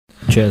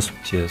Cheers.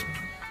 Cheers.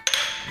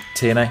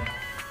 TNA.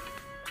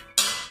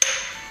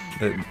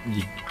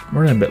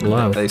 We're in a bit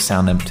low. They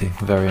sound empty,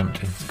 very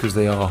empty, because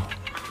they are.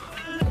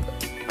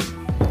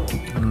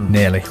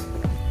 Nearly.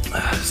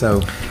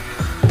 So,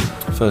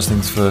 first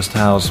things first.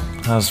 How's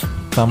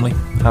family?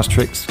 How's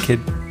Tricks? Kid?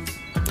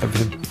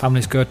 Everything?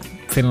 Family's good.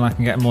 Feeling like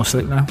I'm getting more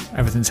sleep now.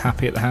 Everything's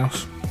happy at the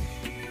house.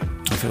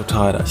 I feel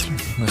tired actually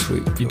this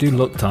week. You do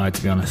look tired,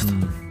 to be honest.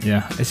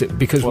 Yeah. Is it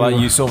because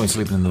you saw me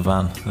sleeping in the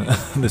van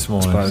this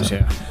morning? I suppose,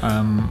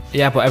 so.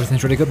 Yeah, but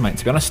everything's really good, mate,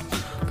 to be honest.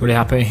 Really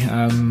happy.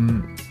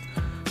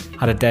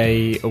 Had a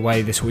day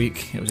away this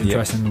week. It was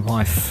interesting. The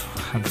wife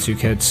had the 2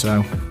 kids,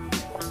 so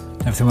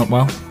everything went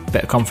well.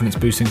 Bit of confidence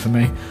boosting for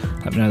me.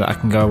 Let me know that I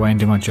can go away and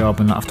do my job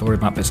and not have to worry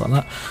about bits like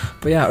that.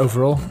 But yeah,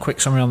 overall, quick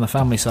summary on the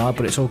family side,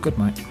 but it's all good,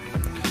 mate.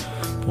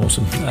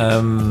 Awesome.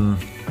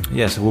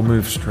 So we'll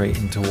move straight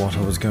into what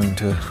I was going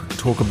to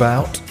talk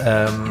about.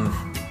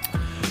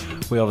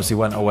 We obviously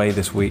went away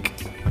this week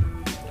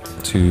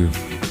to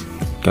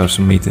go to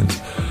some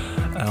meetings.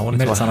 It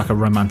made it sound like a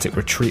romantic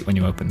retreat when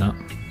you opened that.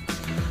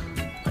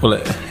 Well,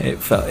 it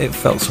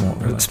felt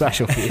somewhat relaxed.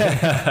 Special for you.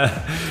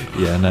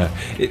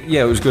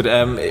 It was good.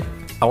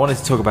 I wanted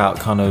to talk about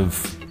kind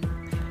of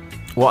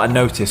what I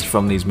noticed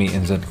from these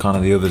meetings and kind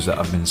of the others that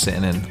I've been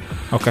sitting in.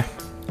 Okay.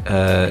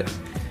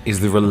 Is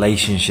the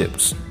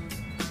relationships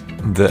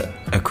that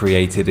are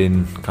created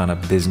in kind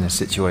of business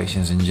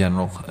situations in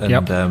general. And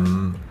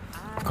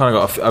I've kind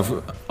of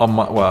got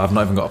I've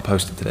not even got a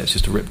post-it today. It's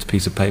just a ripped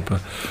piece of paper.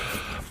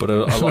 But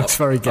it looks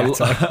very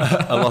ghetto.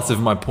 A lot of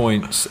my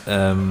points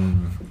are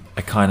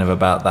kind of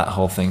about that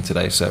whole thing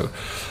today. So,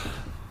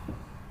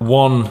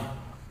 one,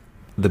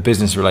 the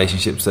business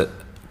relationships that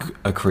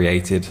are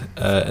created,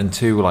 and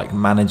 2, like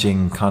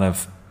managing kind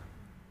of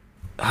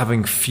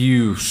having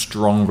few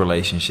strong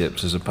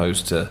relationships as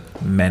opposed to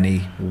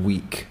many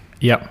weak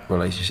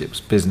relationships,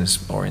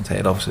 business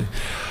orientated, obviously.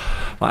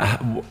 Like,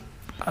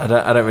 I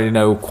don't really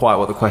know quite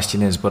what the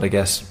question is, but I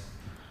guess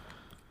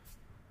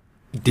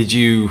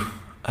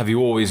have you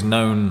always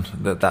known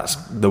that that's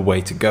the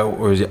way to go,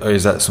 or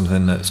is that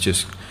something that's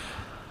just,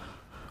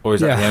 or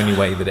is that the only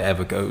way that it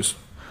ever goes?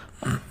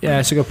 Yeah,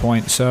 it's a good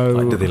point. So,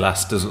 like, do they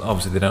last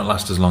obviously they don't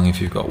last as long if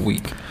you've got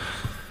weak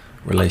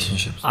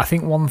relationships. I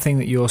think one thing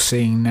that you're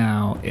seeing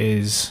now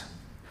is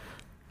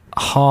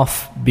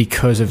half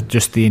because of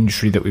just the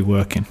industry that we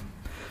work in.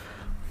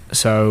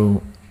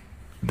 So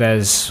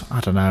there's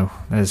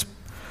 300,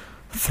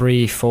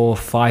 400,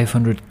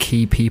 500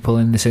 key people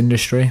in this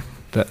industry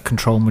that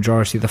control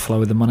majority of the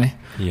flow of the money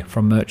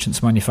from merchants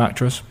and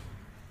manufacturers.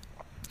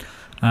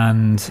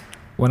 And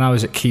when I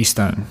was at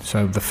Keystone,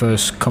 so the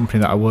first company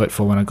that I worked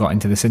for when I got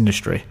into this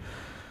industry,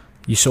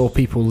 you saw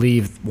people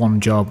leave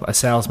one job, a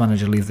sales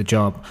manager leave the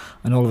job,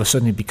 and all of a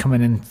sudden he'd be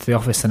coming into the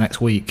office the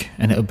next week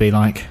and it would be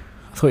like,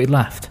 I thought he'd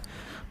left.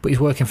 But he's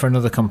working for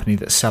another company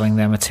that's selling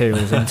their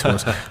materials into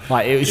us.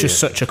 Like, it was just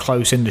such a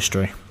close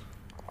industry.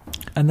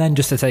 And then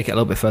just to take it a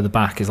little bit further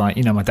back is like,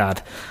 my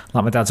dad.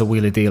 Like, my dad's a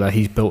wheeler dealer.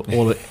 He's built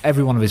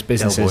every one of his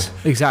businesses. Del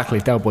Boy. Exactly,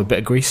 Del Boy, bit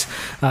of grease.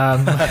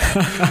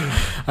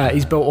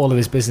 He's built all of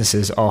his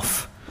businesses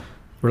off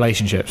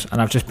relationships, and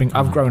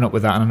I've grown up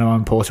with that, and I know how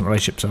important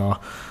relationships are.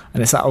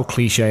 And it's that old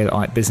cliche that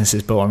like business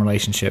is built on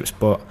relationships,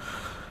 but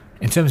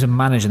in terms of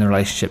managing the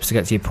relationships, to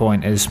get to your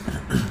point, is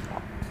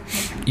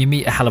you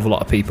meet a hell of a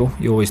lot of people.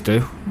 You always do.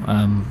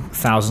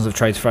 Thousands of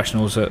trade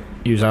professionals that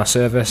use our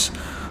service,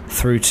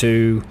 through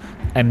to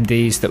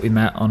MDs that we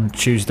met on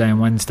Tuesday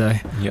and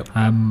Wednesday.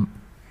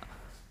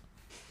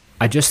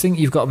 I just think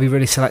you've got to be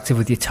really selective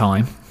with your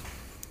time,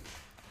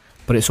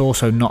 but it's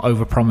also not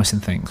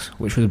over-promising things,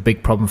 which was a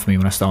big problem for me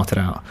when I started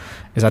out,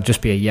 is I'd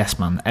just be a yes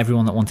man.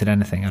 Everyone that wanted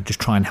anything, I'd just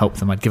try and help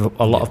them. I'd give up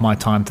a lot of my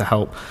time to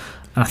help.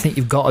 And I think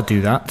you've got to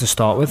do that to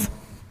start with.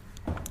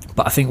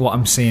 But I think what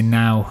I'm seeing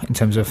now, in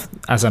terms of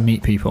as I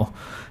meet people,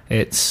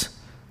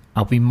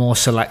 I'll be more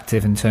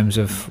selective in terms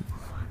of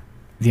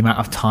the amount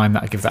of time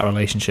that I give that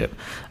relationship.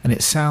 And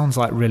it sounds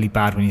like really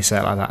bad when you say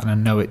it like that, and I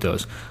know it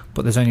does,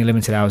 but there's only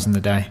limited hours in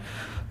the day.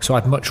 So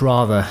I'd much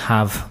rather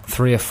have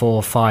 3 or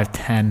 4, 5,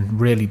 10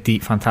 really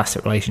deep,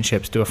 fantastic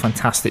relationships, do a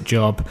fantastic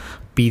job,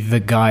 be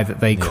the guy that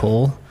they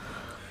call.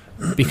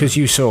 Because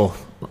you saw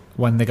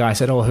when the guy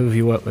said, who have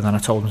you worked with? And I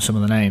told him some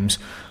of the names.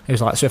 He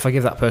was like, so if I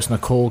give that person a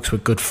call because we're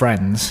good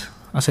friends,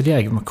 I said,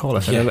 give them a call. I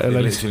said,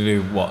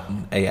 literally,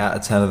 8 out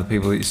of 10 of the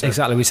people that you said?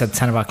 Exactly, we said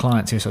 10 of our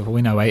clients. He said, well,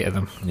 we know 8 of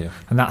them. Yeah.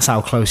 And that's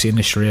how close the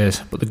industry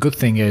is. But the good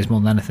thing is, more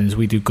than anything, is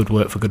we do good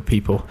work for good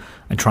people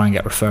and try and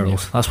get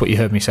referrals. That's what you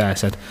heard me say. I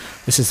said,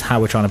 this is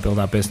how we're trying to build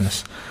our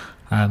business.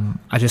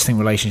 I just think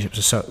relationships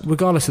are so,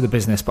 regardless of the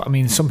business, but I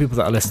mean, some people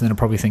that are listening are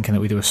probably thinking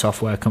that we do a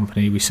software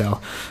company, we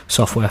sell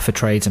software for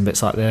trades and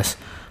bits like this.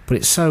 But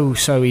it's so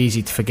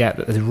easy to forget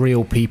that there's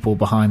real people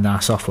behind our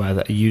software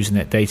that are using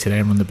it day to day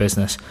and run the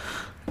business.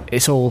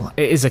 It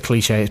is a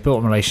cliche, it's built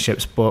on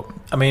relationships, but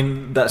I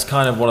mean, that's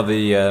kind of one of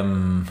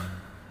the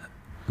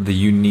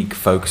unique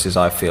focuses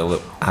I feel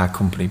that our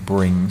company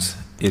brings,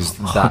 is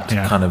that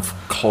kind of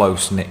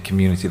close-knit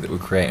community that we're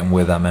creating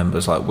with our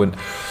members. Like, when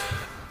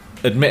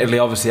admittedly,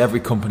 obviously, every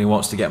company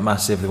wants to get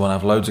massive. They want to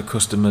have loads of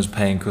customers,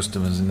 paying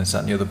customers, and this, that,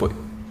 and the other. But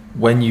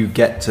when you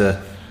get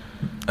to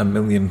 1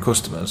 million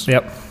customers,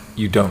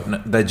 you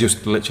don't. They're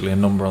just literally a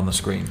number on the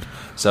screen.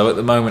 So at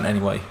the moment,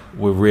 anyway,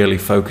 we're really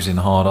focusing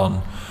hard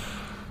on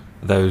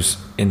those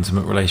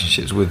intimate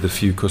relationships with the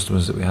few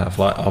customers that we have.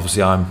 Like,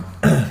 obviously,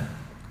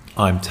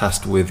 I'm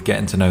tasked with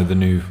getting to know the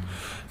new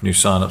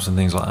sign-ups and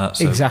things like that.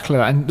 So. Exactly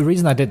that. And the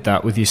reason I did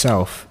that with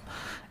yourself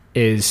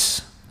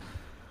is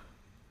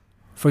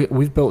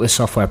we've built this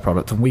software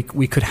product, and we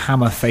could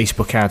hammer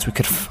Facebook ads, we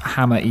could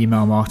hammer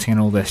email marketing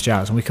and all this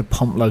jazz, and we could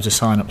pump loads of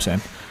sign-ups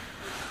in.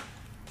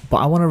 But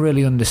I want to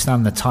really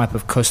understand the type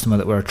of customer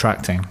that we're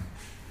attracting.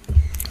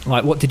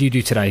 Like, what did you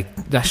do today?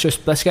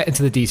 Let's get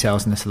into the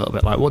details in this a little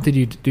bit. Like, what did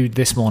you do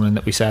this morning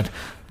that we said,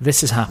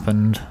 this has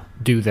happened,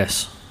 do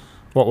this?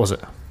 What was it?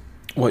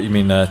 What you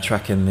mean,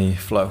 tracking the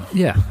flow?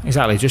 Yeah,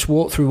 exactly. Just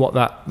walk through what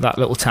that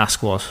little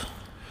task was,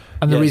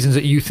 and the reasons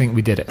that you think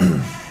we did it.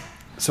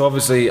 So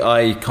obviously,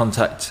 I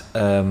contact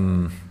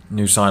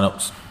new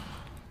sign-ups,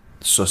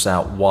 suss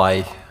out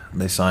why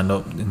they signed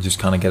up, and just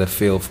kind of get a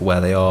feel for where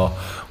they are,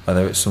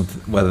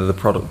 whether the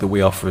product that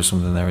we offer is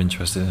something they're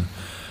interested in.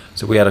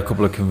 So we had a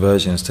couple of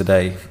conversions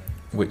today,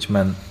 which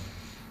meant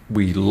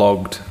we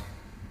logged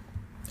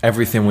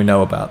everything we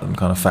know about them,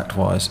 kind of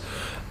fact-wise,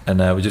 and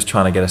we're just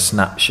trying to get a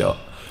snapshot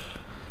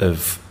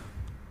of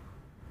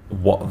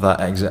what that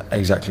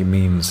exactly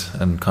means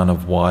and kind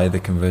of why the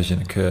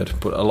conversion occurred.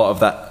 But a lot of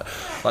that,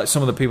 like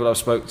some of the people I've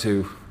spoke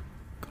to,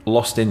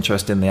 lost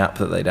interest in the app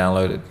that they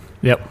downloaded.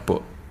 Yep.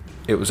 But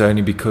it was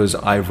only because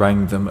I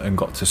rang them and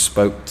got to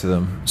speak to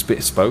them.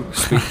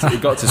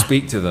 Got to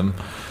speak to them.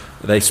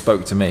 They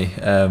spoke to me.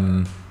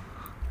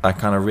 I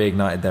kind of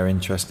reignited their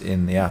interest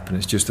in the app, and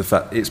it's just the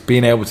fact it's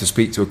being able to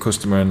speak to a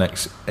customer and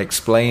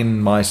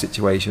explain my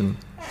situation.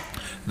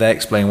 They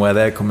explain where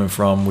they're coming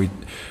from.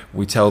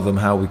 We tell them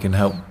how we can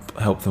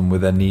help them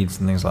with their needs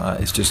and things like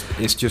that.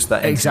 It's just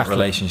that intimate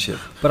relationship.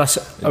 But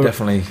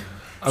definitely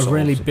a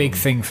really big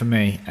thing for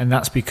me, and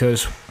that's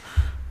because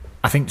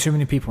I think too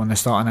many people when they're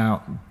starting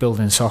out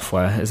building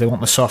software is they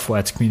want the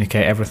software to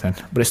communicate everything,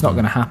 but it's not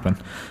going to happen.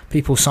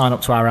 People sign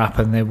up to our app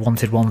and they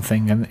wanted one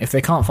thing, and if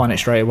they can't find it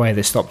straight away,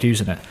 they stopped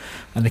using it.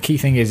 And the key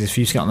thing is for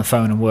you to get on the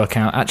phone and work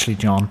out, actually,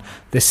 John,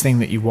 this thing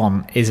that you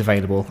want is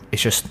available.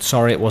 It's just,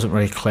 sorry, it wasn't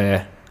really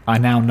clear. I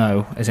now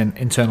know, as in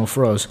internal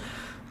for us,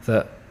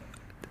 that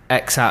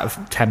X out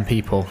of 10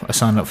 people are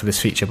signing up for this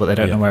feature, but they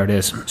don't know where it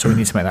is. So we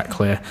need to make that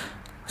clear.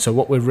 So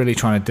what we're really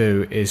trying to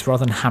do is,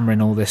 rather than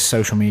hammering all this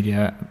social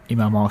media,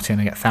 email marketing,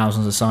 and get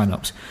thousands of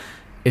sign-ups,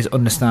 is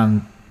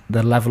understand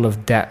the level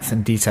of depth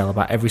and detail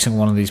about every single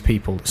one of these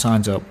people that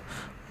signs up,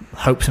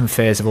 hopes and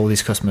fears of all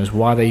these customers,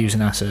 why they're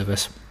using our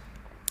service,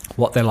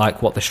 what they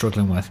like, what they're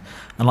struggling with.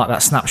 And like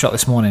that snapshot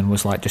this morning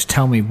was like, just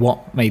tell me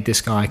what made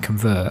this guy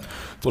convert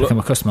to become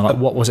a customer. Like,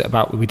 what was it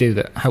about what we do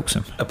that helps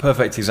him? A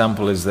perfect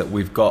example is that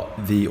we've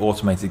got the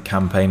automated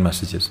campaign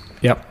messages.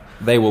 Yep.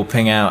 They will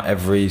ping out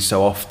every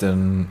so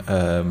often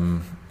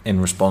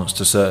in response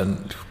to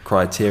certain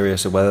criteria.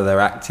 So whether they're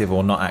active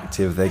or not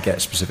active, they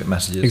get specific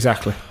messages.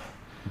 Exactly.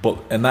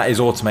 And that is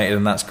automated,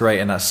 and that's great,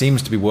 and that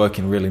seems to be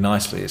working really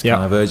nicely. It's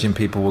kind of urging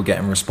people, we're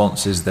getting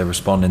responses, they're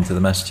responding to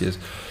the messages.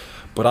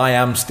 But I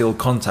am still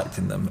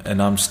contacting them,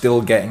 and I'm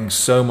still getting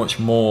so much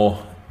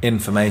more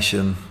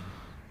information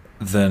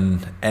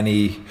than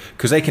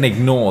because they can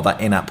ignore that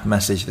in-app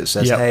message that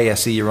says, hey, I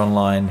see you're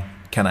online,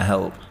 can I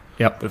help?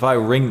 Yep. But if I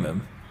ring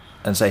them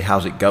and say,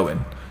 how's it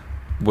going,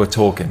 we're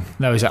talking.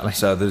 No, exactly.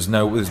 So there's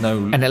no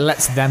and it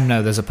lets them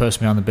know there's a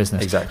person behind the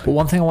business. Exactly. But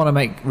one thing I want to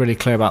make really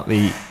clear about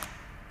the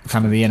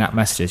kind of the in-app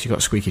messages, you've got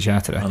a squeaky chair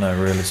today. I know,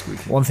 really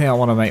squeaky. One thing I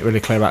want to make really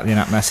clear about the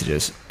in-app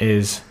messages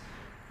is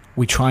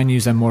we try and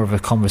use them more of a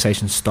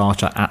conversation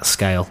starter at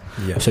scale.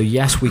 Yeah. So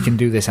yes, we can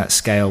do this at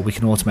scale. We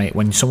can automate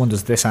when someone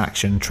does this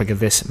action, trigger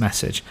this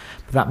message.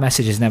 But that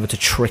message is never to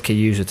trick a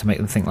user to make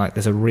them think like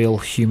there's a real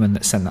human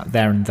that sent that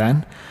there and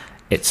then.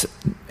 It's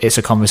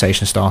a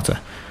conversation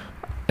starter.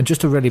 And just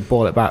to really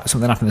boil it back,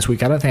 something happened this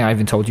week. I don't think I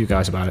even told you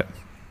guys about it,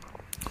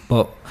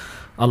 but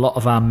a lot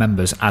of our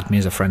members add me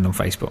as a friend on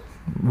Facebook.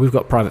 We've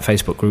got private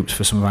Facebook groups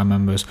for some of our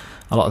members.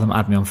 A lot of them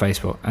add me on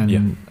Facebook.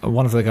 And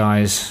one of the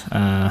guys,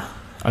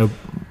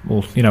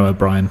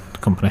 O'Brien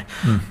Company,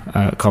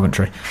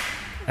 Coventry,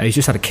 he's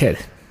just had a kid.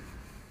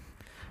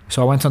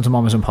 So I went on to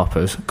Mamas and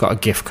Poppers, got a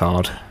gift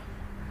card,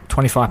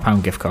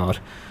 £25 gift card.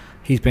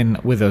 He's been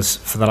with us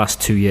for the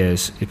last 2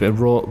 years. He's been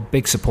a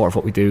big support of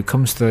what we do,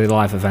 comes to the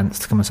live events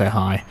to come and say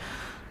hi.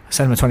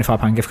 Send him a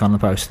 £25 gift card on the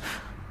post.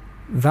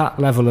 That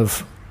level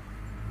of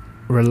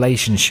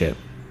relationship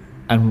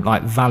and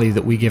like value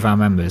that we give our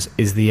members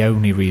is the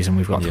only reason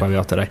we've got to where we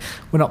are today.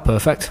 We're not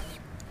perfect.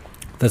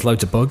 There's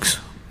loads of bugs.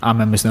 Our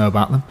members know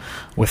about them.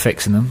 We're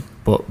fixing them.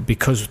 But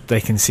because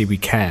they can see we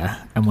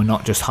care and we're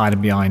not just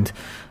hiding behind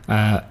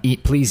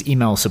please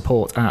email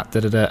support at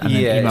and then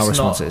email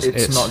responses.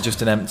 It's not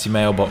just an empty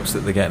mailbox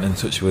that they're getting in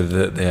touch with,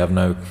 that they have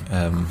no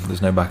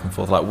there's no back and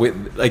forth.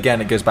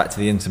 Again, it goes back to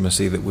the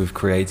intimacy that we've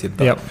created,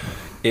 but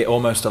it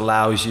almost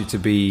allows you to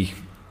be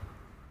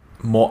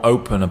more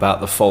open about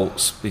the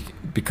faults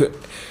because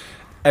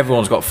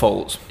everyone's got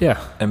faults.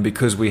 Yeah. And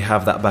because we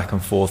have that back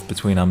and forth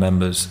between our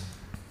members,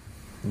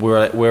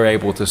 we're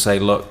able to say,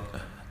 look,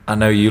 I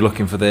know you're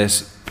looking for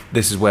this.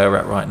 This is where we're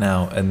at right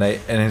now. And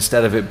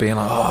instead of it being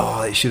like,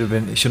 oh, it shouldn't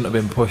have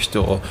been pushed,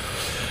 or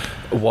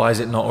why is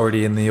it not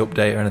already in the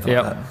update or anything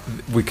like that,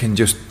 we can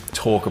just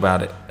talk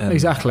about it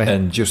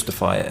and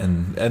justify it,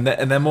 and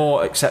they're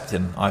more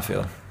accepting, I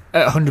feel.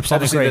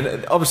 100%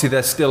 agree. Obviously,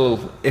 there's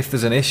still, if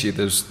there's an issue,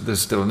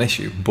 there's still an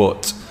issue,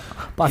 but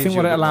I think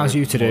what it allows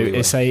you to do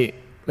is say,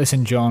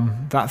 listen,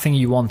 John, that thing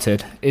you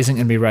wanted isn't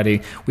going to be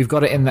ready. We've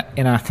got it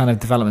in our kind of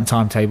development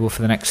timetable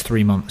for the next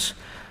 3 months.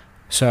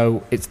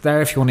 So it's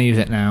there if you want to use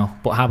it now,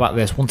 but how about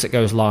this? Once it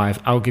goes live,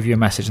 I'll give you a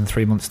message in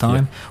 3 months'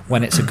 time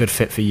when it's a good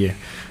fit for you.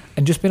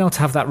 And just being able to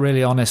have that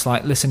really honest,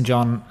 like, listen,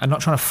 John, and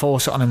not trying to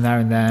force it on him there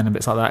and then and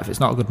bits like that. If it's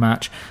not a good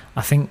match,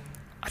 I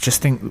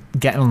just think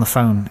getting on the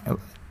phone,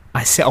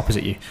 I sit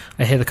opposite you,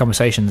 I hear the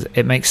conversations,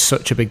 it makes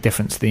such a big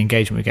difference to the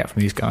engagement we get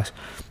from these guys.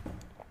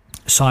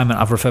 Simon,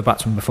 I've referred back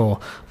to him before,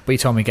 but he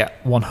told me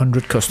get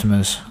 100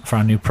 customers for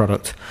our new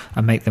product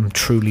and make them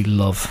truly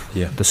love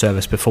the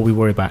service before we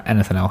worry about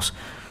anything else.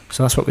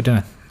 So that's what we're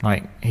doing.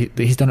 Like,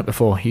 he's done it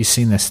before. He's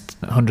seen this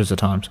hundreds of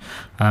times.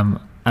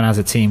 And as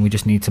a team, we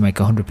just need to make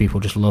 100 people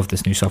just love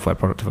this new software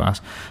product of ours.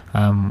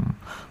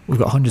 We've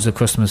got hundreds of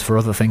customers for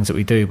other things that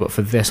we do, but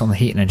for this, on the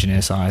heating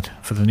engineer side,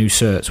 for the new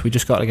certs, we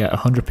just got to get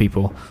 100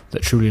 people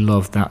that truly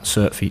love that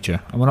cert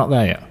feature. And we're not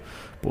there yet,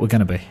 but we're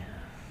going to be.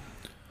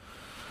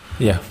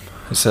 Yeah,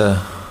 it's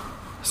a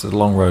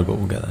long road, but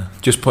we'll get there.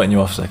 Just putting you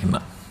off a second.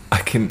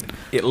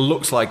 It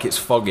looks like it's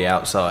foggy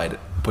outside,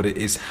 but it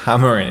is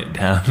hammering it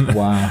down.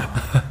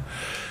 Wow.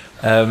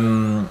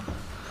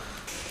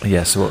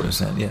 Yeah, so what was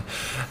saying? Yeah,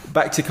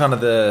 back to kind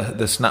of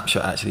the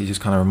snapshot. Actually,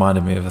 just kind of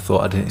reminded me of a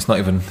thought. It's not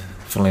even,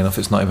 funnily enough,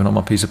 it's not even on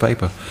my piece of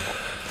paper.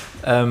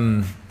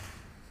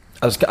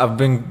 I've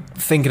been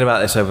thinking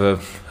about this over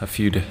a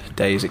few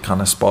days. It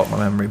kind of sparked my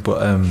memory.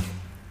 But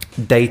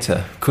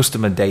data,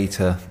 customer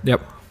data,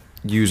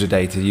 user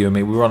data. You and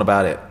me, we were on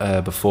about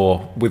it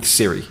before with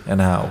Siri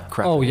and how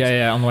crap. Oh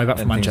yeah, on the way back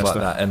from Manchester.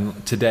 Things like that.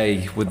 And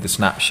today with the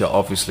snapshot,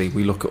 obviously,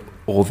 we look at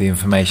all the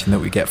information that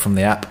we get from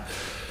the app,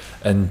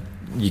 and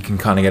you can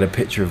kind of get a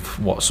picture of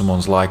what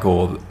someone's like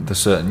or the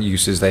certain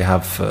uses they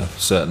have for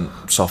certain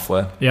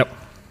software. Yep.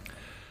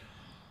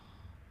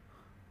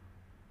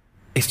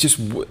 It's just,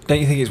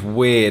 don't you think it's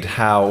weird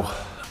how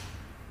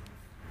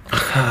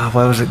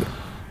where was it?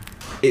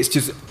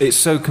 It's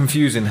so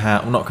confusing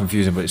how, well, not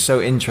confusing, but it's so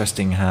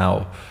interesting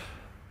how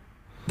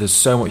there's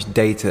so much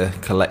data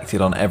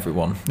collected on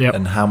everyone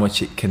and how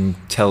much it can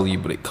tell you,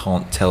 but it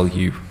can't tell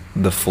you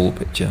the full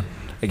picture.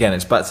 Again,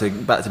 it's back to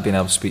being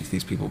able to speak to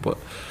these people, but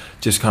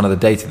just kind of the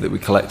data that we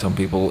collect on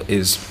people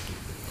is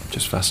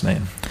just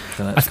fascinating.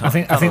 I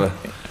think a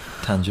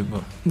tangent,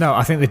 but no,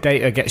 I think the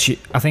data gets you.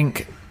 I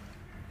think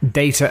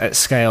data at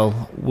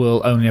scale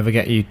will only ever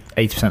get you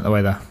 80% of the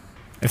way there,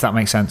 if that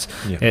makes sense.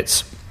 Yeah.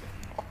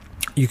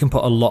 You can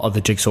put a lot of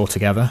the jigsaw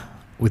together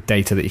with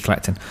data that you're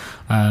collecting.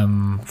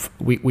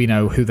 We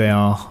know who they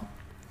are,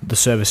 the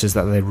services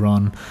that they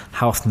run,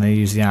 how often they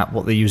use the app,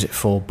 what they use it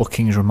for,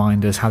 bookings,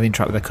 reminders, how they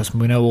interact with their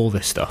customer. We know all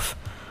this stuff,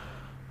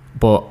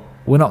 but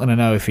we're not going to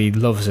know if he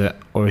loves it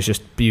or is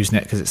just using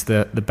it because it's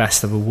the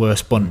best of a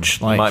worst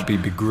bunch. Like, might be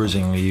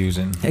begrudgingly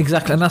using.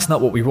 Exactly, and that's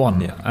not what we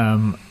want.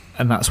 Yeah.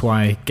 And that's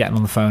why getting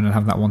on the phone and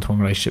having that one-to-one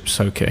relationship is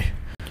so key.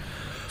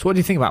 So what do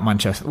you think about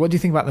Manchester? What do you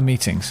think about the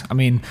meetings? I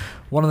mean,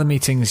 one of the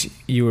meetings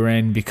you were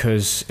in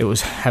because it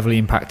was heavily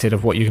impacted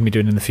of what you're going to be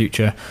doing in the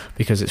future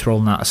because it's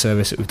rolling out a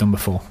service that we've done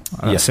before.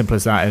 As simple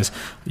as that is,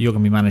 you're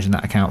going to be managing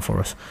that account for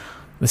us.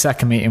 The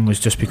second meeting was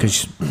just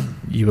because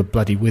you were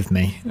bloody with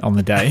me on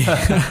the day.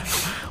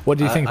 What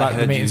do you think about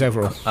the meetings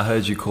overall? I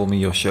heard you call me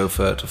your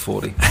chauffeur to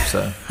 40,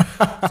 so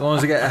as long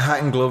as I get a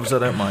hat and gloves, I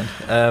don't mind.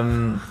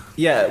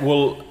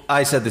 Well,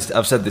 I've said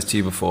this to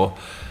you before.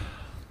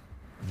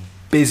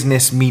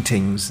 Business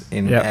meetings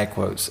in air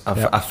quotes.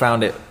 I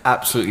found it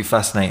absolutely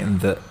fascinating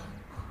that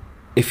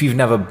if you've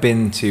never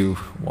been to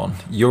one,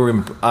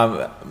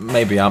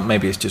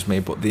 maybe it's just me,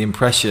 but the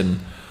impression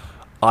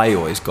I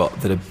always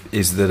got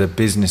is that a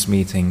business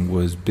meeting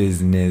was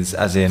business,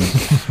 as in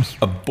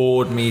a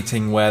board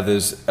meeting where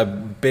there's a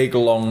big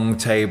long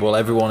table,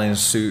 everyone in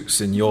suits,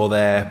 and you're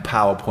there,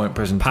 PowerPoint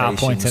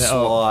presentation,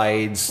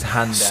 slides,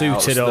 handouts,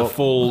 suited the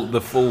up,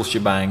 the full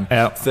shebang.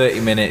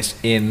 30 minutes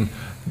in,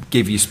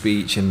 give your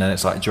speech, and then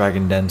it's like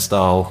Dragon Den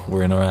style,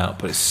 we're in or out.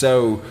 But it's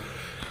so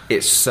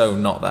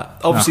not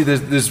that. Obviously,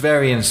 there's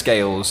varying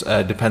scales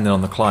depending on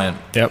the client.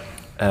 Yep.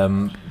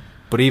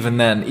 But even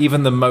then,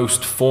 even the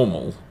most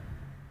formal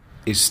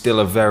is still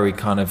a very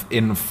kind of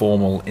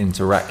informal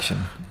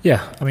interaction.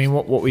 Yeah, I mean,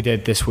 what we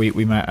did this week,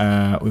 we met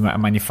a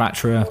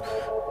manufacturer.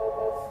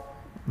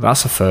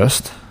 That's a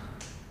first.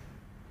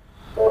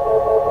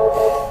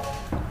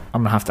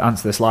 I'm gonna have to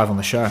answer this live on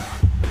the show.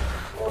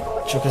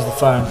 Chuck us the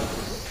phone.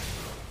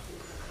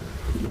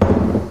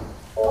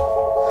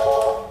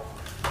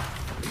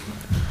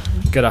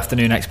 Good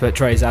afternoon, Expert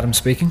Trades. Adam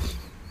speaking.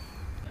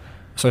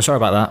 So sorry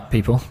about that,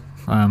 people.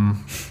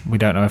 We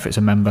don't know if it's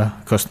a member,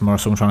 customer, or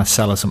someone trying to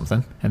sell us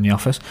something in the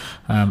office.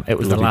 It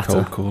was Bloody the latter.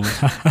 cold callers.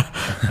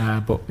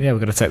 But yeah, we're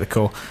going to take the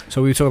call.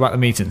 So we were talking about the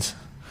meetings.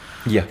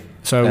 Yeah.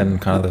 So And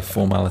kind of the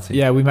formality.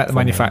 yeah, we met the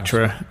Formalities.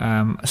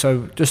 manufacturer.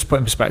 So just to put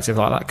in perspective,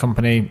 like that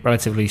company,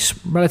 relatively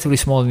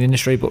small in the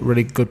industry, but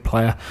really good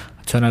player.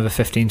 Turnover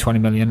 15, 20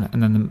 million.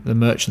 And then the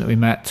merchant that we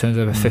met turns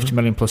over 50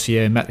 million plus a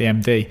year, met the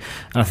MD.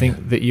 And I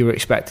think that you were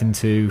expecting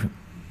to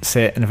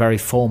sit in a very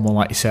formal,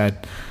 like you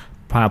said,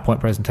 PowerPoint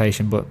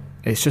presentation, but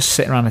it's just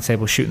sitting around the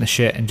table shooting the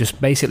shit and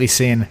just basically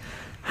seeing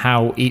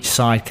how each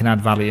side can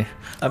add value.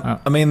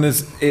 I mean,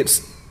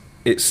 it's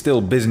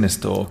still business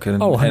talk,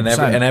 and, Oh, 100%.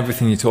 and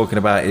everything you're talking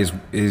about is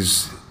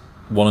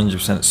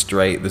 100%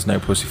 straight. There's no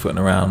pussyfooting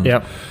around.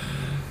 Yep.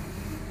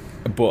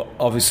 But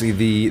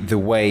obviously, the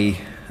way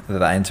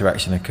that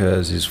interaction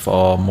occurs is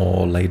far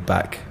more laid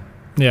back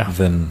Yeah.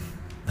 than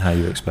how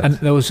you expect. And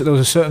there was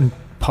a certain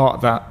part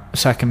of that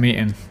second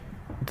meeting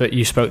that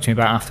you spoke to me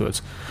about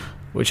afterwards,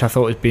 which I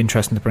thought would be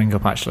interesting to bring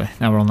up actually,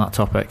 now we're on that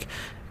topic,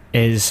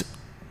 is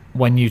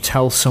when you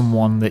tell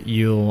someone that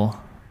you're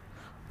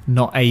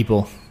not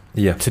able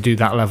yeah. to do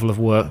that level of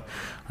work.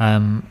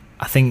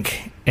 I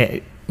think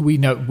we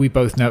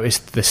both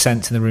noticed the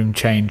sense in the room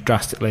change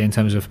drastically in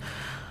terms of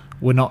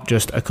we're not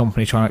just a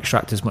company trying to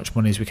extract as much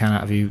money as we can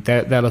out of you.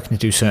 They're looking to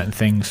do certain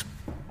things.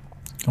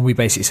 And we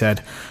basically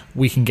said,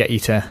 we can get you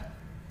to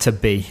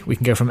B. We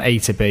can go from A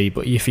to B,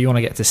 but if you want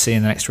to get to C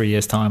in the next 3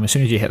 years' time, as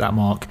soon as you hit that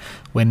mark,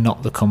 we're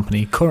not the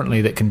company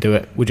currently that can do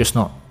it. We're just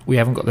not. We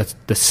haven't got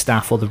the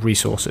staff or the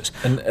resources.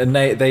 And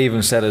they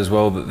even said as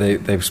well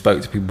that they've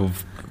spoke to people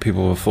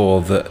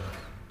before that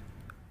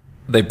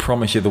they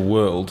promise you the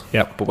world,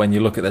 Yep. but when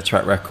you look at their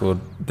track record,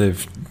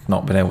 they've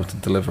not been able to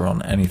deliver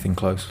on anything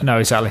close. No,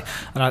 exactly.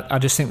 And I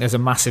just think there's a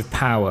massive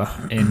power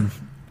in.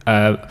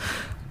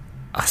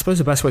 I suppose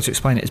the best way to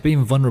explain it is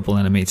being vulnerable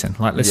in a meeting.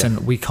 Like,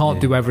 listen, we can't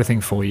do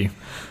everything for you.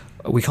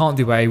 We can't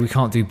do A, we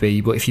can't do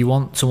B, but if you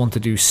want someone to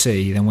do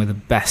C, then we're the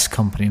best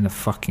company in the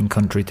fucking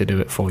country to do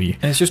it for you.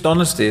 And it's just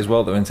honesty as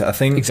well, though, isn't it? I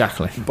think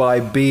Exactly. by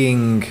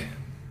being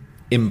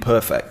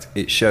imperfect,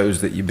 it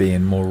shows that you're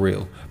being more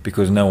real,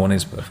 because no one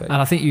is perfect.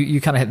 And I think you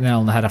kind of hit the nail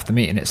on the head after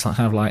meeting. It's like,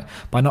 kind of like,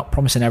 by not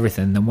promising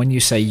everything, then when you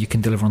say you can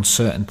deliver on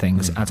certain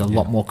things, it adds a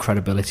lot more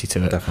credibility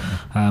to it.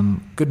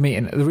 Definitely. Good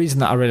meeting. The reason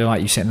that I really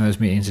like you sitting in those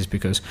meetings is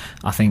because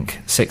I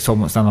think 6-12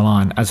 months down the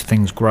line, as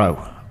things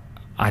grow,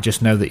 I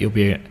just know that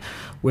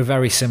we're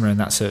very similar in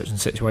that certain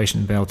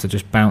situation, and be able to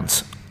just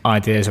bounce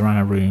ideas around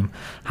a room,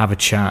 have a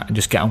chat, and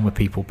just get on with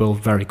people,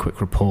 build very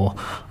quick rapport.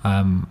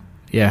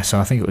 So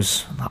I think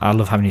I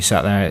love having you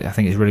sat there. I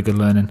think it's really good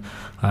learning.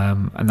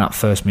 And that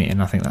first meeting,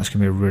 I think that's going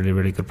to be a really,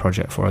 really good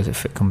project for us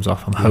if it comes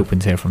off. I'm hoping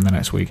to hear from the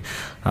next week.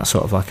 That's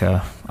sort of like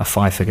a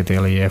 5-figure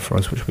deal a year for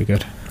us, which would be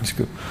good. That's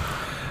good.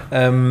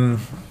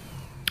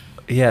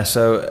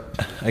 So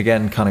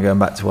again, kind of going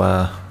back to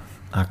our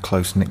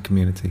close-knit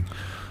community,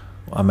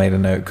 I made a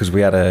note because we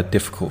had a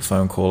difficult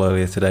phone call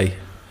earlier today.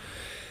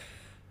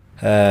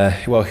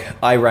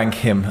 I rang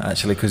him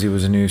actually because he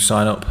was a new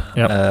sign-up,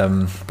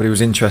 but he was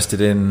interested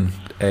in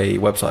a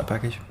website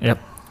package. Yep.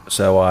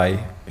 So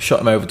I shot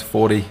him over to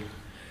 40,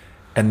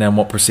 and then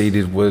what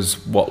proceeded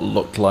was what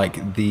looked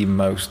like the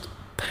most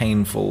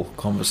painful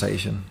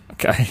conversation.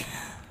 Okay.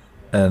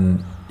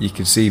 And you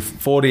could see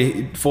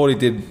 40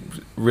 did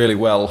really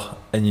well,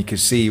 and you could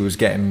see he was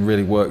getting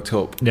really worked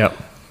up. Yep.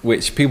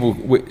 Which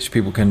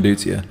people can do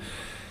to you.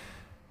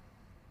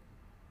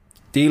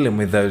 Dealing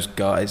with those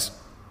guys,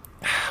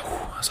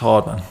 it's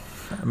hard, man.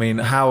 I mean,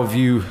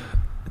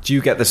 do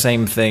you get the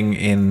same thing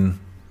in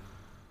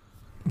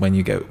when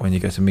you go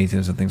to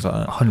meetings and things like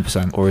that?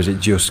 100%. Or is it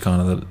just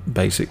kind of the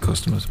basic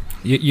customers?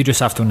 You just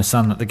have to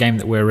understand that the game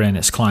that we're in,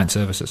 it's client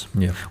services.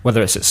 Yeah.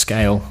 Whether it's at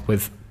scale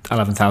with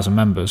 11,000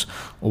 members,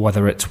 or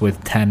whether it's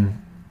with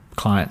 10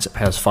 clients that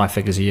pay us 5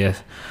 figures a year,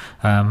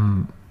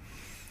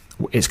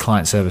 it's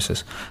client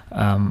services.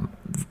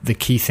 The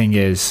key thing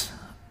is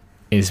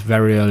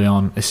very early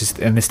on.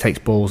 This takes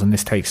balls and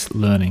this takes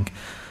learning.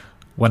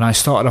 When I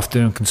started off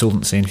doing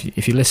consultancy, and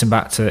if you listen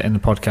back to in the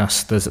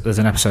podcast, there's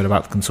an episode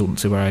about the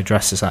consultancy where I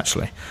address this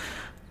actually.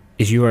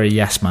 Is you are a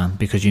yes man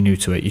because you're new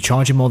to it. You're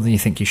charging more than you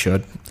think you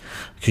should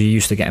because you're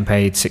used to getting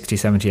paid 60,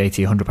 70,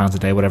 80, 100 pounds a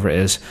day, whatever it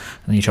is,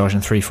 and you're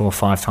charging 3, 4,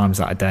 5 times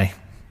that a day.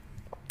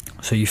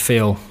 So you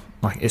feel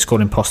like it's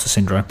called imposter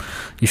syndrome.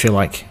 You feel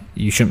like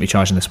you shouldn't be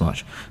charging this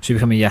much. So you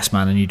become a yes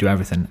man and you do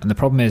everything. And the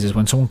problem is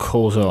when someone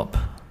calls up,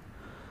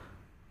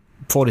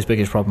 Fordy's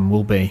biggest problem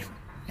will be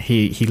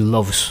he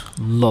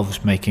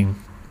loves making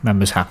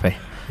members happy.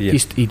 Yeah.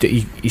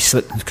 He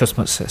slipped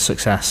customer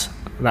success,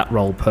 that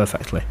role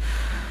perfectly.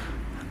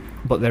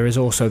 But there is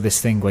also this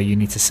thing where you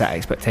need to set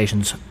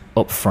expectations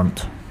up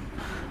front,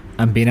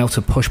 and being able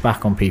to push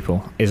back on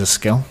people is a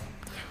skill.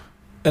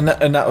 And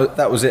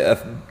that was it.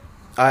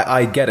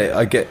 I get it.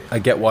 I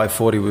get why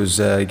 40 was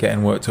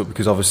getting worked up,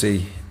 because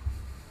obviously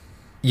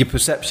your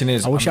perception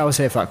is. I wish I was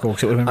here for that call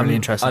because it would have been really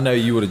interesting. I know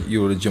you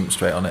would have jumped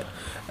straight on it.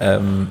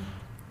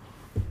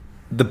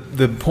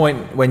 The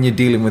point when you're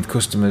dealing with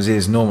customers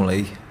is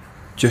normally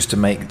just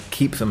to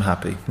keep them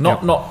happy.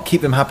 Not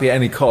keep them happy at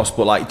any cost,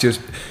 but like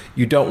just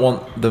you don't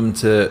want them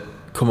to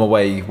come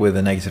away with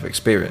a negative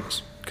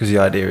experience, because the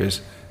idea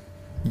is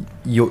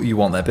you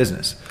want their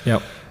business.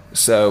 Yep.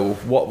 So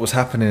what was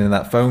happening in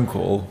that phone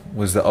call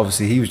was that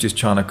obviously he was just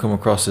trying to come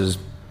across as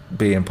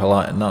being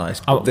polite and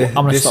nice. I'm going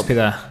to stop you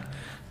there.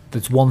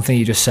 There's one thing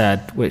you just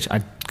said which I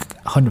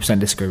 100%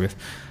 disagree with.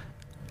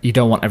 You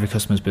don't want every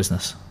customer's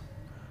business.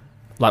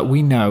 Like,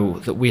 we know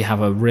that we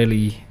have a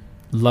really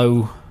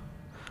low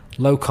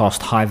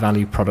cost, high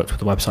value product with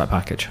the website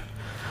package.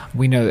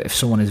 We know that if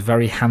someone is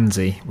very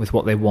handsy with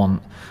what they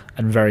want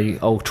and very,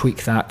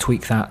 tweak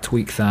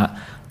that,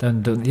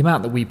 then the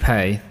amount that we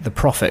pay, the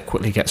profit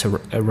quickly gets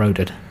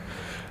eroded.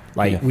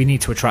 We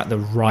need to attract the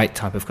right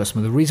type of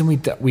customer. The reason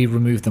we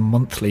remove the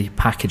monthly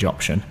package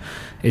option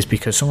is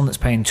because someone that's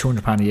paying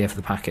 £200 a year for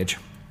the package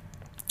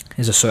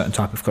is a certain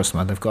type of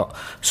customer. They've got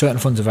certain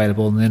funds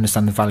available and they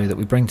understand the value that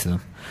we bring to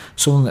them.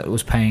 Someone that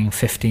was paying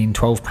 £15,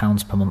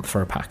 £12 per month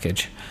for a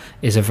package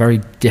is a very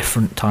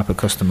different type of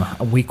customer.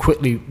 And we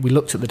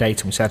looked at the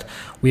data and we said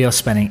we are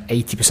spending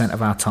 80%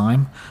 of our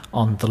time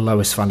on the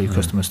lowest value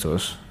customers to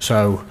us.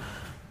 So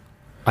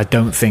I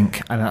don't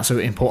think, and that's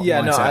an important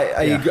mindset.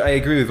 I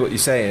agree with what you're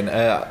saying.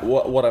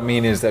 What I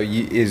mean is, though,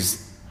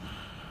 is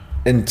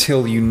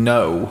until you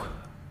know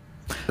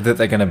that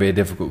they're going to be a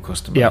difficult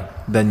customer,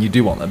 then you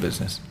do want their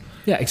business.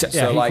 Yeah, exactly.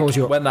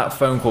 So when that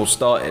phone call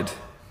started,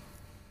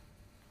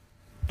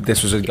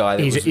 this was a guy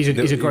that he's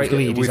a great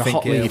lead. He's a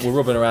hot lead. We're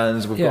rubbing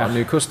around. We've got a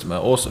new customer.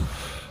 Awesome.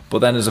 But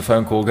then as the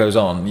phone call goes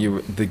on,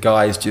 the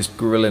guy's just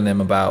grilling him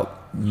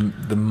about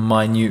the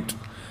minute,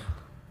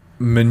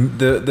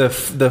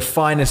 the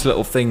finest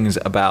little things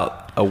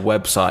about a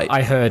website.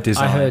 I heard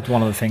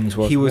one of the things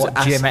was what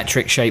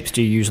geometric shapes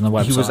do you use on the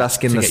website? He was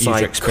asking the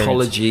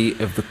psychology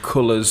of the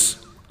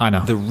colours. I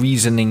know. The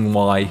reasoning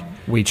why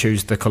we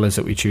choose the colours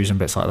that we choose and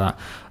bits like that.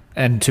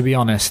 And to be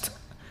honest,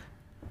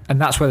 and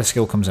that's where the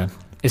skill comes in,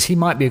 is he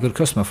might be a good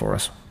customer for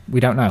us. We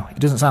don't know. It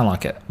doesn't sound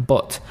like it.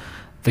 But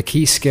the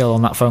key skill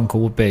on that phone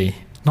call would be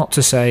not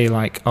to say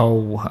like,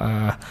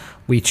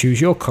 we choose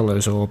your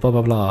colours or blah,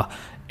 blah, blah.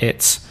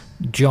 It's,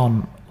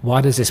 John, why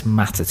does this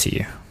matter to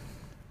you?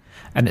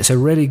 And it's a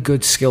really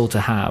good skill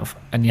to have,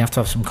 and you have to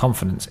have some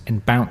confidence in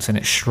bouncing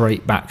it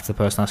straight back to the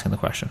person asking the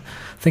question.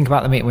 Think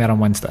about the meeting we had on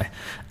Wednesday.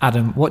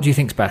 Adam, what do you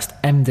think's best?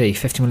 MD,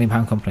 £50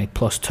 million company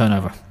plus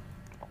turnover.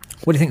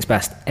 What do you think's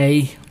best,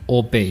 A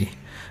or B?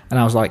 And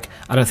I was like,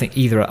 I don't think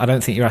either. I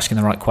don't think you're asking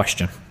the right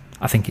question.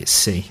 I think it's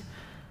C.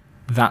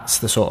 That's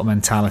the sort of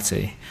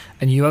mentality.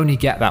 And you only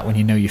get that when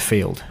you know your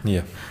field.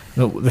 Yeah.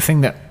 The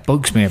thing that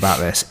bugs me about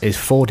this is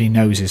Fordy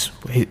knows his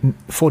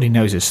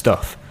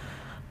stuff.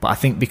 But I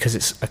think because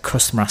it's a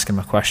customer asking him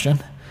a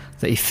question,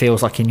 that he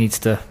feels like he needs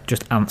to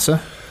just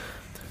answer.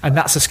 And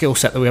that's a skill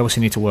set that we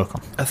obviously need to work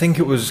on. I think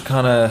it was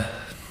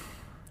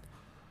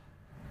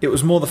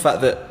more the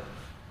fact that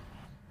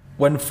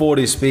when Ford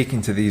is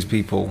speaking to these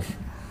people,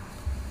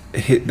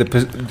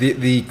 the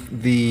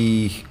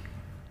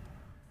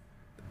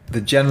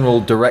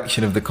general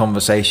direction of the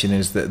conversation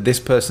is that this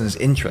person's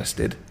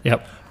interested,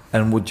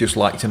 and would just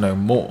like to know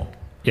more.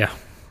 Yeah.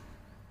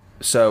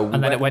 So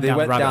and then they went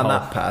down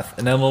that path,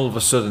 and then all of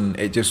a sudden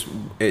it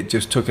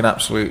just took an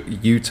absolute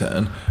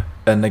U-turn,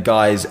 and the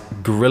guy's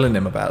grilling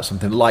him about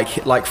something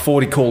like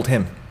Fordy called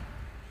him.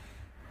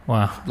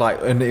 Wow.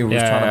 And he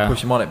was trying to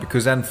push him on it,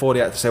 because then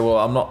Fordy had to say, well,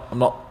 I'm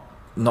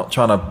not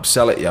trying to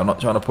sell it you. I'm not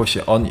trying to push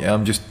it on you.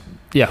 I'm just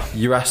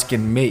You're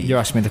asking me. You're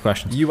asking me the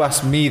questions. You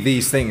asked me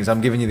these things.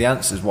 I'm giving you the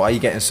answers. Why are you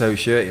getting so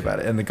shirty about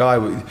it? And the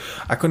guy,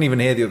 I couldn't even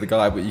hear the other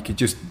guy, but you could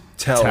just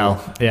tell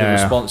the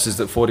responses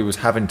that Fordy was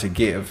having to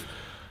give.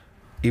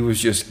 He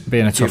was just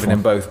giving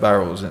him both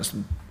barrels,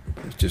 and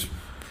it's just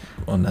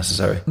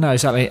unnecessary. No,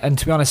 exactly. And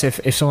to be honest,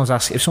 if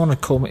someone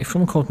called me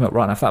up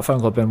right now, if that phone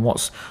call had been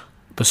what's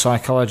the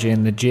psychology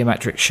and the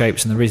geometric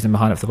shapes and the reasoning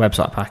behind it for the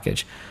website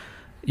package,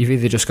 you've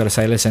either just got to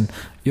say, listen,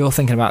 you're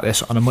thinking about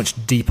this on a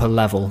much deeper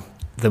level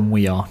than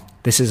we are.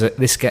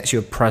 This gets you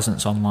a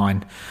presence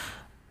online.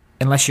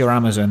 Unless you're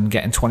Amazon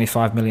getting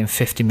 25 million,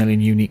 50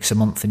 million uniques a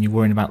month, and you're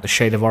worrying about the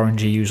shade of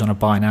orange you use on a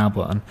buy now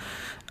button,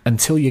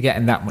 until you're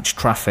getting that much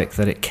traffic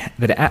that it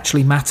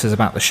actually matters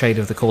about the shade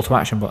of the call to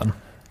action button,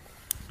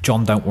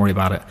 John, don't worry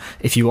about it.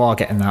 If you are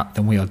getting that,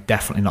 then we are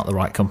definitely not the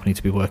right company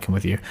to be working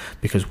with you,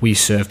 because we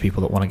serve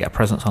people that want to get a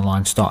presence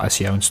online, start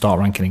SEO and start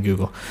ranking in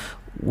Google.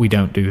 We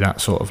don't do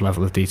that sort of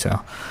level of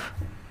detail.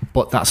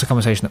 But that's a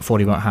conversation that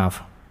Fordy won't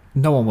have.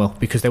 No one will,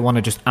 because they want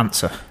to just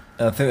answer.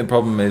 And I think the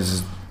problem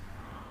is,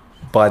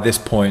 by this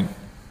point,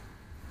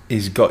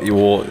 he's got you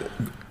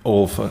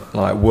all for,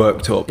 like,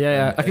 worked up.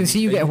 Yeah, I can see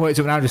you getting worked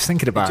up now just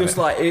thinking about it. Just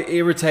like it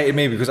irritated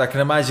me, because I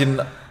can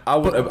imagine I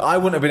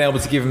wouldn't have been able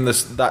to give him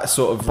that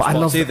sort of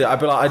response either. I'd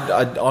be like,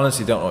 I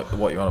honestly don't know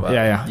what you're on about.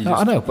 Yeah.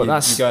 I know, but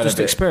that's just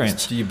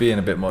experience. You're being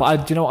a bit much.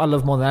 But do you know what I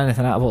love more than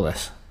anything out of all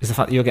this? Is the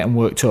fact that you're getting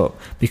worked up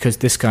because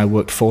this guy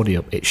worked Fordy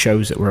up. It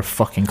shows that we're a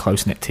fucking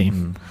close-knit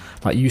team.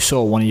 Like, you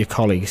saw one of your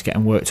colleagues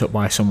getting worked up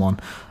by someone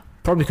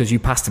Probably because you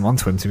passed him on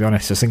to him, to be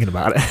honest, just thinking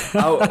about it.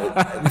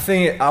 The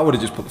thing is, I would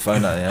have just put the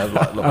phone down. I was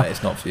like, look, mate,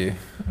 it's not for you.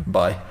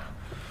 Bye.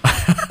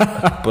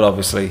 But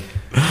obviously,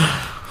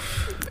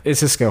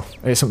 it's a skill.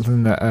 It's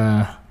something that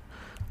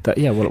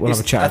we'll have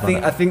a chat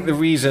about. I think the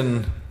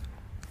reason,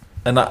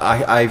 and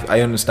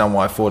I understand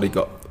why Fordy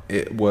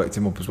worked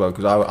him up as well,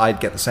 because I'd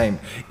get the same.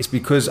 It's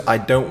because I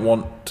don't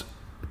want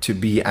to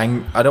be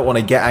I don't want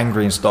to get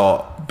angry and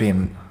start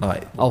being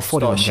like,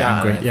 Fordy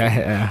start angry.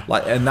 Yeah.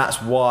 Like, and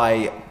that's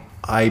why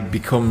I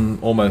become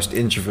almost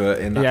introvert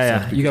in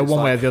that sense. You go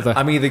one way or the other.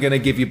 I'm either going to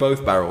give you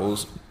both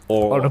barrels,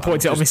 or I'm going to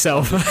point it on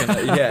myself.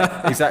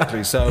 Yeah,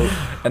 exactly. So,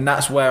 and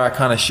that's where I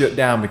kind of shut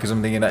down, because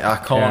I'm thinking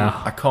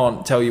I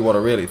can't tell you what I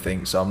really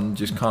think. So I'm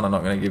just kind of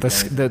not going to give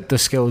you the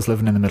skills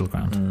living in the middle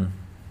ground.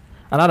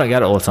 And I don't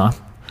get it all the time.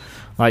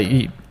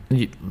 Like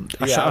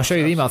I'll show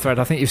you the email thread.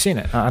 I think you've seen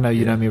it. I know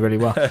you know me really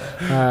well.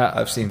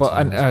 I've seen.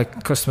 But a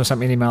customer sent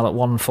me an email at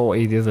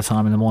 1:40 the other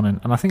time in the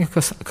morning, and I think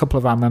a couple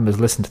of our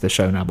members listen to the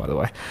show now, by the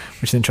way,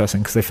 which is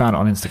interesting because they found it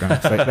on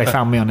Instagram. So they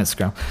found me on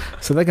Instagram,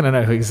 so they're going to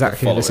know who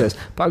exactly this is.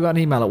 But I got an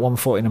email at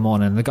 1:40 in the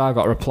morning, and the guy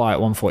got a reply at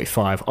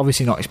 1:45.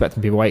 Obviously not expecting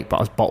to be awake, but I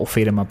was bottle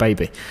feeding my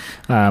baby.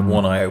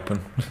 One eye open,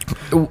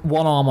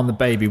 one arm on the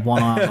baby,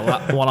 one eye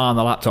on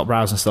the laptop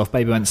browsing stuff.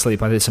 Baby went to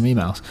sleep. I did some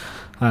emails.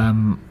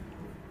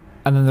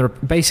 And then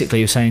basically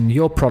you're saying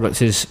your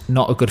product is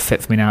not a good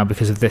fit for me now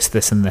because of this,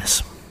 this, and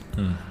this.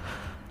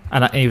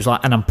 And he was like,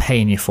 and I'm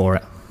paying you for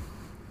it.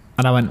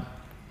 And I went,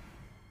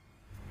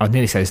 I would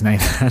nearly say his name.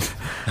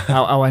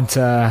 I went,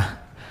 I'm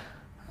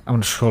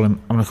going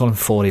to call him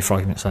Fordy for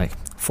argument's sake.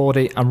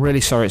 Fordy, I'm really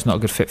sorry it's not a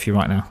good fit for you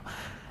right now.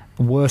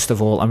 Worst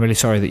of all, I'm really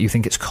sorry that you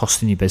think it's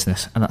costing you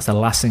business, and that's the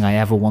last thing I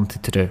ever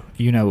wanted to do.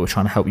 You know, we're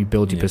trying to help you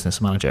build your business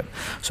and manage it.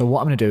 So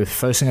what I'm going to do, the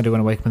first thing I do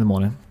when I wake up in the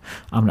morning,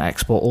 I'm going to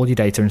export all your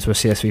data into a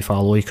CSV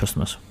file, all your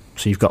customers,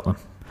 so you've got them.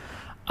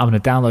 I'm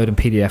going to download in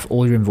PDF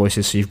all your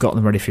invoices, so you've got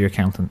them ready for your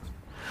accountant.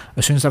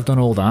 As soon as I've done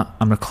all that,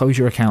 I'm going to close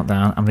your account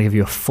down, I'm going to give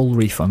you a full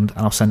refund,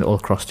 and I'll send it all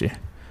across to you.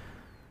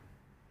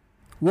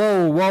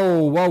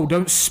 Whoa,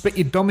 don't spit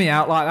your dummy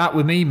out like that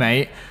with me,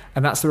 mate.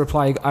 And that's the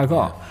reply I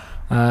got.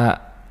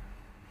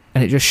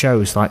 And it just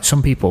shows, like,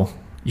 some people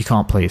you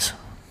can't please.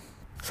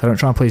 So don't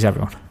try and please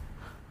everyone.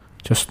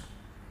 Just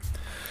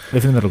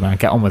live in the middle ground,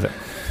 get on with it.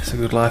 It's a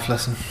good life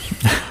lesson.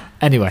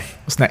 Anyway,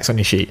 what's next on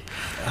your sheet?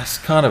 That's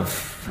kind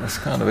of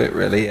it,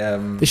 really.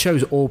 This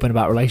show's all been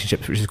about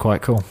relationships, which is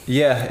quite cool.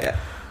 Yeah,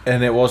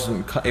 and it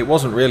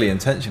wasn't really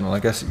intentional.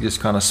 I guess it just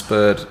kind of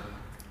spurred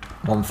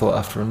one thought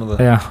after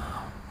another. Yeah.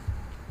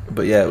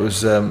 But yeah, it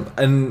was,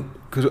 and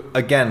because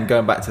again,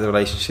 going back to the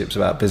relationships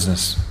about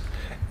business.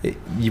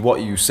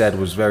 What you said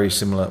was very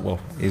similar. Well,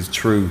 is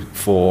true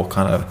for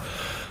kind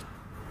of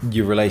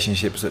your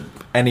relationships,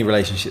 any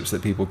relationships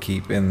that people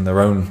keep in their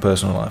own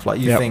personal life. Like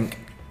you think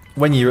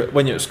when you're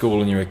at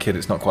school and you're a kid,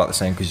 it's not quite the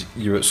same because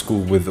you're at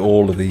school with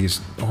all of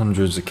these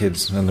hundreds of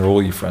kids and they're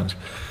all your friends.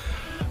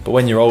 But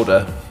when you're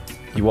older,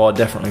 you are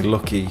definitely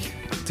lucky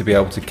to be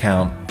able to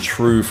count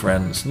true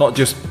friends, not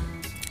just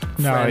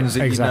friends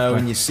that you know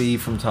and you see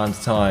from time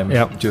to time.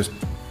 Just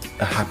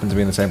happen to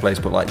be in the same place,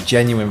 but like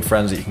genuine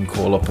friends that you can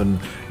call up and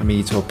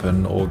meet up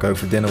or go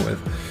for dinner with.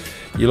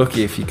 You're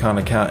lucky if you're kind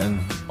of counting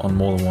on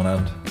more than one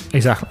hand.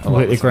 Exactly, I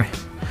completely agree.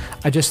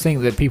 I just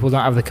think that people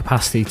don't have the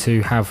capacity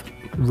to have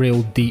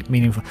real deep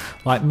meaningful,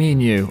 like me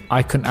and you.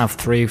 I couldn't have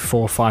 3,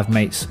 4, 5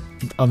 mates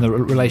on the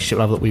relationship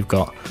level that we've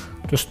got.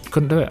 Just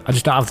couldn't do it. I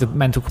just don't have the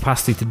mental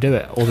capacity to do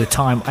it, or the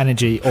time,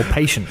 energy, or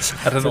patience.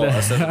 I don't know what I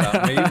said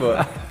about me,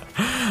 but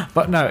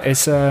but no,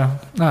 it's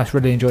I've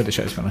really enjoyed the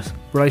show, to be honest.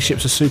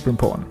 Relationships are super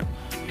important.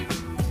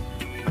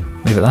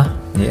 Leave it there.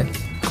 Yeah,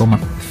 cool,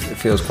 man. It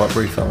feels quite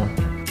brief, that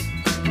one.